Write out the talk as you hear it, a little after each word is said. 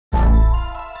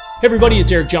Hey everybody,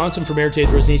 it's Erik Johnson from Arete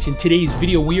Throws Nation. Today's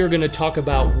video, we are going to talk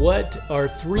about what are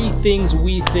 3 things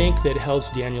we think that helps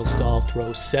Daniel Stahl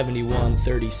throw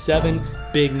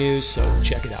 71-37. Big news, so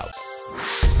check it out.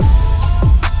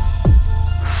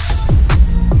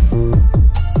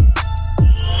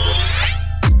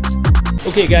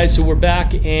 Okay guys, so we're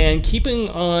back, and keeping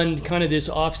on kind of this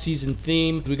off-season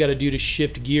theme, we got to do to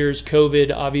shift gears.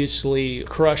 COVID obviously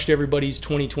crushed everybody's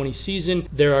 2020 season.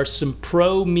 There are some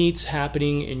pro meets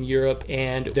happening in Europe,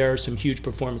 and there are some huge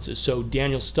performances. So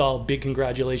Daniel Stahl, big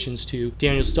congratulations to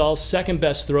Daniel Stahl, second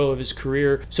best throw of his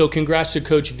career. So congrats to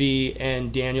Coach V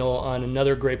and Daniel on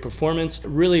another great performance.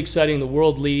 Really exciting, the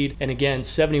world lead, and again,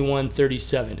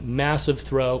 71-37, massive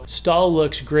throw. Stahl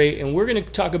looks great, and we're going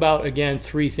to talk about, again,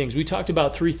 3 things. We talked about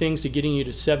 3 things to getting you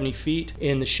to 70 feet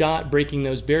in the shot, breaking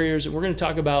those barriers. And we're going to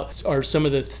talk about are some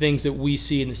of the things that we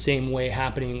see in the same way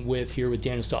happening with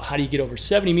Daniel Stahl. How do you get over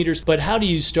 70 meters? But how do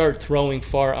you start throwing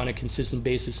far on a consistent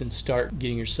basis and start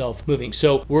getting yourself moving?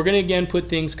 So we're going to again put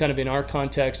things kind of in our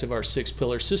context of our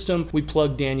 6-pillar system. We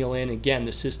plug Daniel in. Again,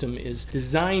 the system is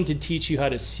designed to teach you how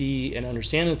to see and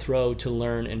understand the throw, to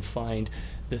learn and find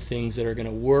the things that are going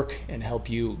to work and help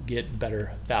you get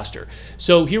better faster.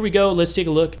 So here we go. Let's take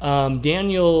a look.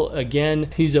 Daniel, again,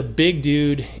 he's a big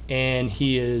dude and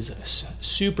he is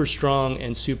super strong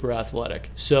and super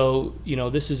athletic. So, you know,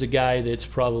 this is a guy that's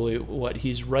probably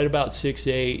he's right about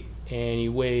 6'8", and he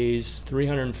weighs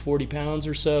 340 pounds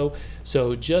or so.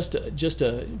 So just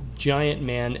a giant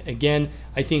man. Again,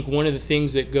 I think one of the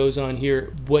things that goes on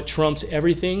here, what trumps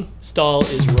everything, Stahl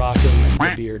is rocking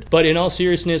the beard. But in all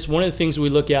seriousness, one of the things we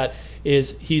look at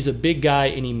is he's a big guy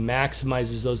and he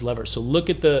maximizes those levers. So look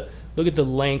at the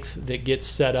length that gets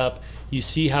set up. You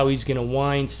see how he's gonna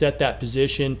wind, set that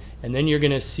position, and then you're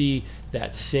gonna see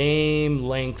that same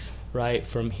length right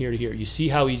from here to here. You see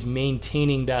how he's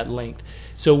maintaining that length.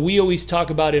 So we always talk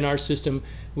about in our system,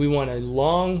 we want a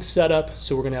long setup,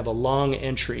 so we're gonna have a long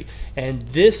entry. And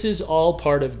this is all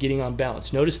part of getting on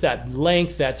balance. Notice that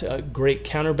length, that's a great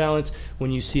counterbalance.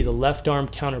 When you see the left arm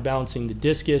counterbalancing the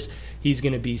discus, he's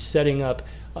gonna be setting up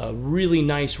a really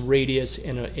nice radius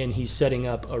and he's setting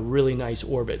up a really nice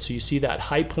orbit. So you see that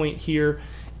high point here,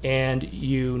 and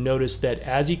you notice that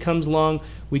as he comes along,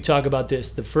 we talk about this.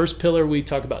 The first pillar we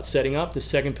talk about setting up. The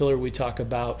second pillar we talk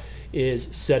about is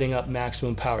setting up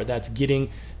maximum power. That's getting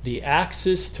the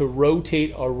axis to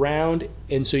rotate around,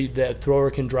 and so the thrower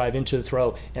can drive into the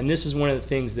throw. And this is one of the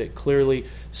things that clearly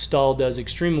Stahl does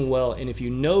extremely well. And if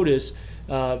you notice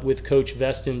with Coach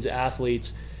Veston's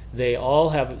athletes, they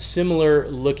all have similar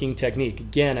looking technique.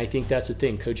 Again, I think that's the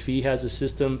thing. Coach V has a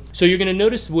system. So you're gonna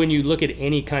notice when you look at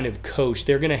any kind of coach,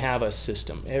 they're gonna have a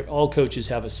system. All coaches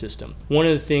have a system. One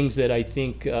of the things that I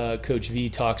think Coach V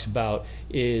talks about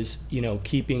is, you know,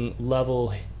 keeping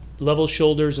level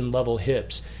shoulders and level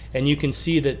hips. And you can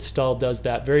see that Stahl does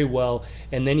that very well,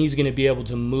 and then he's gonna be able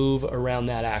to move around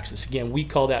that axis. Again, we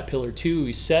call that pillar 2,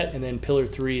 we set, and then pillar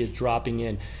 3 is dropping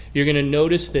in. You're gonna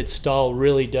notice that Stahl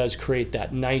really does create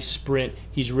that nice sprint.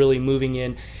 He's really moving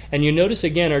in. And you notice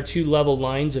again our 2 level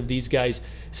lines of these guys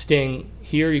staying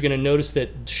here. You're gonna notice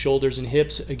that shoulders and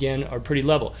hips, again, are pretty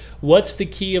level. What's the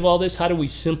key of all this? How do we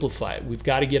simplify it? We've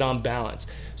gotta get on balance.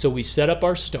 So we set up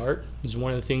our start, this is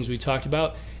one of the things we talked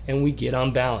about, and we get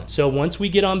on balance. So once we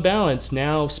get on balance,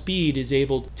 now speed is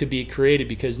able to be created,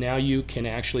 because now you can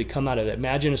actually come out of that.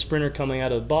 Imagine a sprinter coming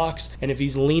out of the box, and if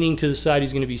he's leaning to the side,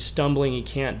 he's gonna be stumbling. He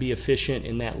can't be efficient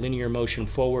in that linear motion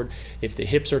forward. If the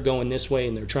hips are going this way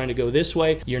and they're trying to go this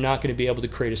way, you're not gonna be able to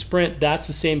create a sprint. That's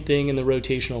the same thing in the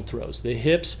rotational throws. The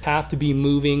hips have to be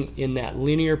moving in that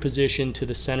linear position to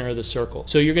the center of the circle.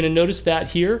 So you're gonna notice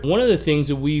that here. One of the things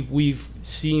that we've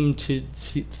seemed to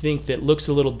think that looks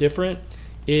a little different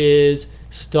is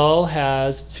Stahl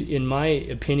has, in my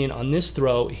opinion, on this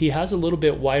throw, he has a little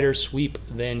bit wider sweep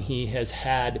than he has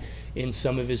had in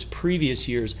some of his previous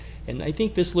years. And I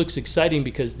think this looks exciting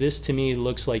because this to me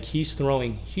looks like he's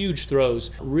throwing huge throws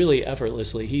really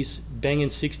effortlessly. He's banging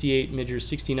 68 meters,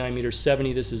 69 meters,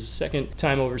 70. This is the second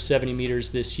time over 70 meters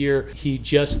this year. He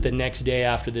just the next day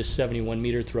after this 71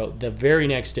 meter throw, the very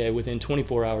next day within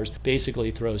 24 hours, basically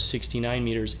throws 69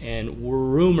 meters. And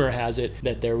rumor has it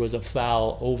that there was a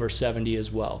foul over 70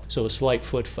 as well. So a slight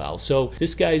foot foul. So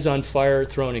this guy's on fire,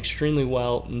 throwing extremely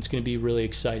well, and it's going to be really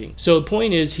exciting. So the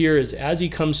point is here is as he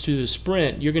comes through the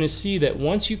sprint, you're going to see that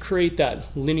once you create that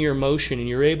linear motion and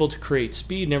you're able to create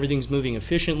speed and everything's moving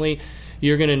efficiently,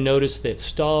 you're going to notice that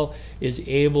Stahl is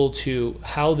able to,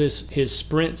 his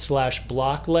sprint /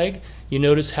 block leg, you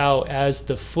notice how as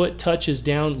the foot touches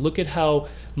down, look at how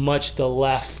much the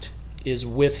left is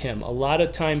with him. A lot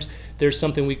of times there's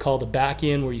something we call the back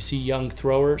in, where you see young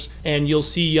throwers, and you'll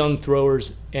see young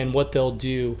throwers, and what they'll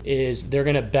do is they're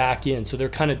going to back in. So they're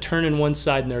kind of turning one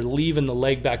side and they're leaving the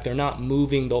leg back. They're not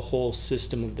moving the whole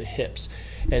system of the hips.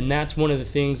 And that's one of the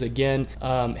things, again,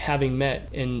 having met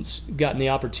and gotten the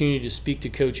opportunity to speak to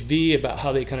Coach V about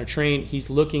how they kind of train, he's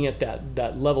looking at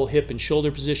that level hip and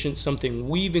shoulder position, something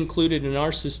we've included in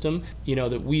our system, you know,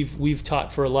 that we've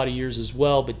taught for a lot of years as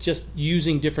well, but just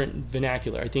using different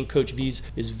vernacular. I think Coach V's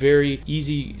is very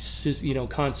easy, you know,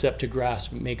 concept to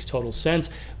grasp. It makes total sense.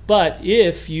 But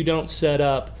if you don't set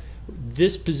up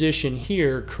this position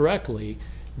here correctly,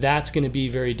 that's going to be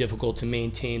very difficult to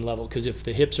maintain level, because if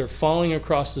the hips are falling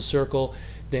across the circle,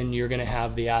 then you're going to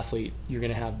have the athlete, you're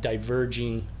going to have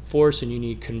diverging force, and you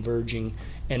need converging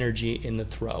energy in the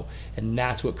throw, and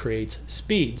that's what creates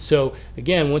speed. So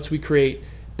again, once we create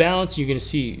balance, you're going to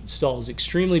see Stahl is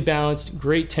extremely balanced,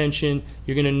 great tension.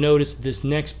 You're going to notice this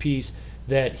next piece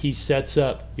that he sets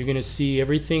up, you're going to see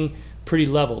everything pretty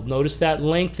leveled. Notice that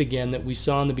length again that we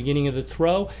saw in the beginning of the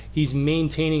throw. He's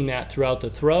maintaining that throughout the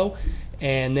throw.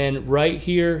 And then right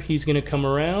here, he's going to come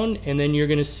around, and then you're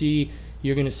going to see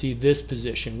this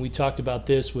position. We talked about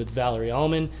this with Valerie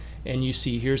Allman, and you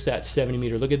see here's that 70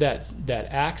 meter. Look at that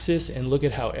axis, and look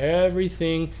at how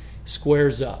everything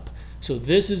squares up. So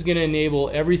this is going to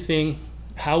enable everything,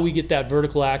 how we get that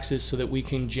vertical axis so that we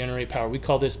can generate power. We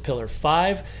call this pillar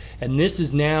 5, and this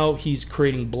is now he's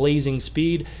creating blazing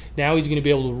speed. Now he's going to be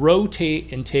able to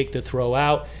rotate and take the throw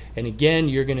out. And again,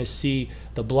 you're going to see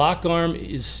the block arm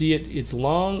it's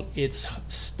long, it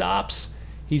stops.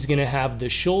 He's going to have the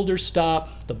shoulder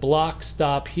stop, the block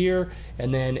stop here,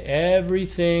 and then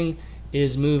everything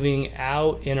is moving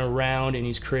out and around, and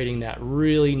he's creating that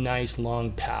really nice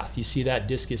long path. You see that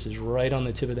discus is right on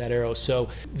the tip of that arrow. So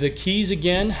the keys,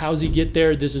 again, how's he get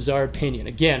there? This is our opinion.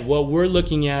 Again, what we're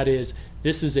looking at is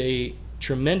this is a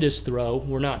tremendous throw.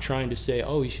 We're not trying to say,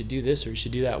 oh, you should do this or you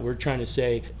should do that. We're trying to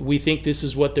say, we think this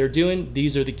is what they're doing.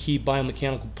 These are the key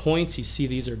biomechanical points. You see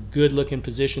these are good looking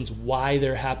positions, why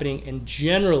they're happening. And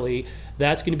generally,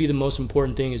 that's going to be the most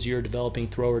important thing as you're a developing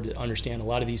thrower, to understand a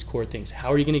lot of these core things.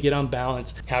 How are you going to get on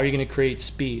balance? How are you going to create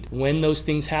speed? When those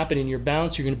things happen in your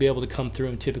balance, you're going to be able to come through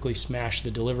and typically smash the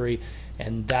delivery.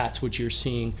 And that's what you're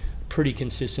seeing pretty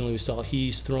consistently with Stahl.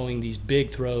 He's throwing these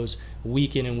big throws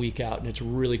week in and week out, and it's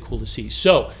really cool to see.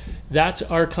 So that's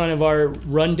our kind of our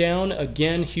rundown.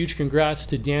 Again, huge congrats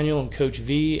to Daniel and Coach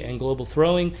V and Global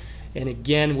Throwing. And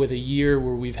again, with a year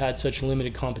where we've had such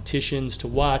limited competitions to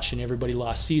watch and everybody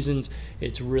lost seasons,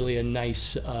 it's really a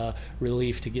nice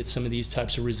relief to get some of these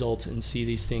types of results and see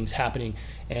these things happening,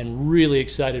 and really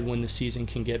excited when the season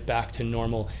can get back to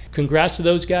normal. Congrats to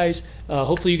those guys.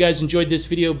 Hopefully you guys enjoyed this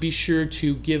video. Be sure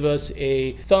to give us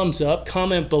a thumbs up,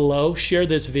 comment below, share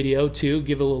this video too,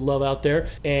 give it a little love out there,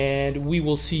 and we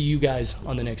will see you guys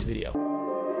on the next video.